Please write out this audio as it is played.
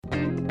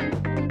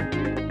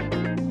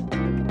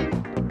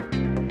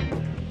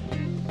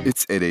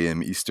It's 8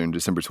 a.m. Eastern,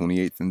 December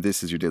 28th, and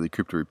this is your daily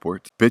crypto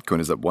report. Bitcoin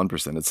is up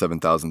 1% at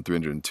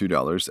 $7,302,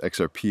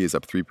 XRP is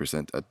up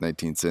 3% at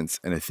 19 cents,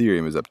 and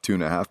Ethereum is up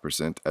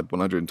 2.5% at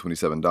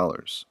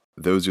 $127.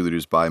 Those are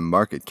leaders by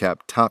market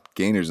cap. Top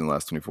gainers in the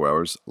last 24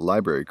 hours,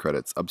 library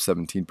credits up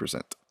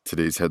 17%.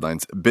 Today's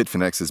headlines: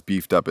 Bitfinex has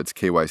beefed up its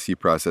KYC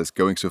process,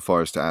 going so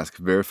far as to ask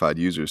verified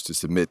users to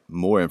submit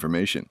more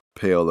information.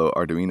 Paolo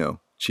Ardoino,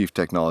 Chief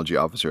Technology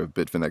Officer of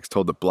Bitfinex,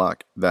 told The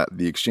Block that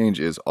the exchange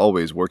is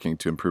always working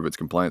to improve its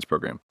compliance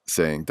program,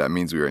 saying that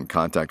means we are in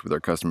contact with our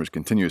customers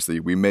continuously.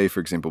 We may, for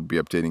example, be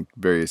updating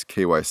various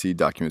KYC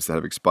documents that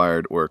have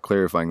expired or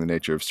clarifying the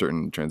nature of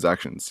certain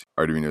transactions.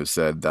 Arduino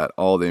said that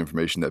all the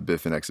information that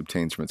Bitfinex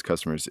obtains from its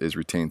customers is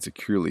retained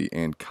securely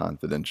and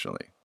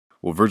confidentially.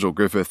 Well, Virgil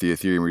Griffith, the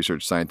Ethereum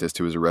research scientist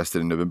who was arrested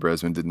in November,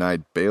 has been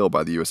denied bail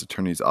by the U.S.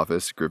 Attorney's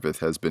Office.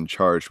 Griffith has been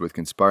charged with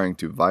conspiring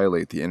to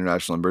violate the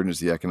International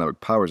Emergency Economic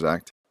Powers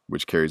Act,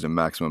 which carries a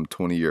maximum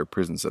 20-year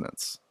prison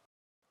sentence.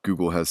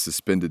 Google has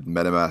suspended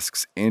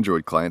MetaMask's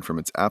Android client from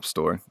its App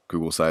Store.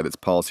 Google cited its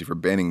policy for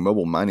banning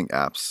mobile mining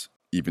apps,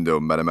 even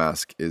though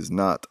MetaMask is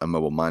not a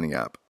mobile mining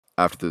app.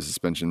 After the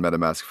suspension,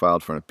 MetaMask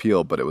filed for an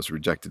appeal, but it was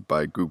rejected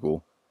by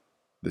Google.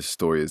 This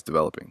story is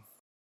developing.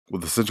 Well,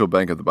 the Central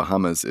Bank of the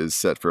Bahamas is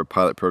set for a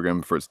pilot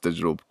program for its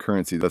digital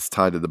currency that's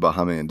tied to the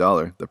Bahamian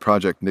dollar. The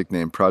project,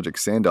 nicknamed Project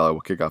Sand Dollar,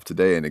 will kick off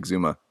today in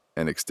Exuma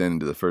and extend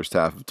into the first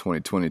half of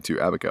 2022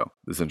 Abaco.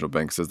 The central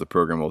bank says the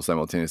program will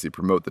simultaneously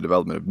promote the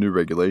development of new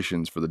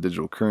regulations for the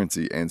digital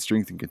currency and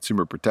strengthen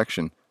consumer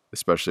protection,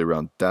 especially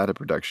around data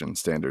protection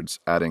standards,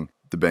 adding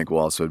the bank will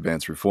also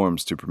advance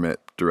reforms to permit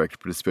direct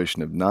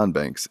participation of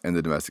non-banks in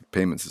the domestic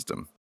payment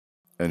system.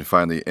 And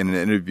finally, in an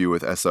interview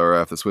with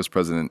SRF, the Swiss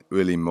president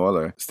Willy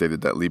Moeller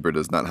stated that Libra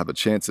does not have a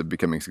chance of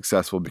becoming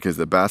successful because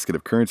the basket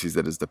of currencies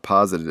that is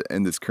deposited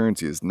in this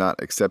currency is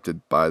not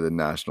accepted by the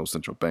national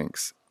central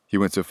banks. He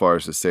went so far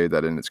as to say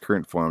that in its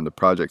current form, the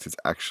project has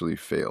actually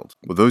failed.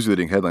 Well, those are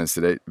leading headlines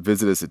today.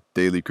 Visit us at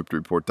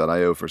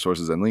dailycryptoreport.io for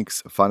sources and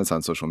links. Find us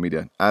on social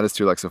media. Add us to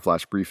your Alexa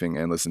Flash Briefing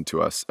and listen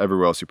to us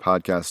everywhere else you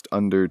podcast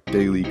under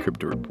Daily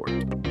Crypto Report.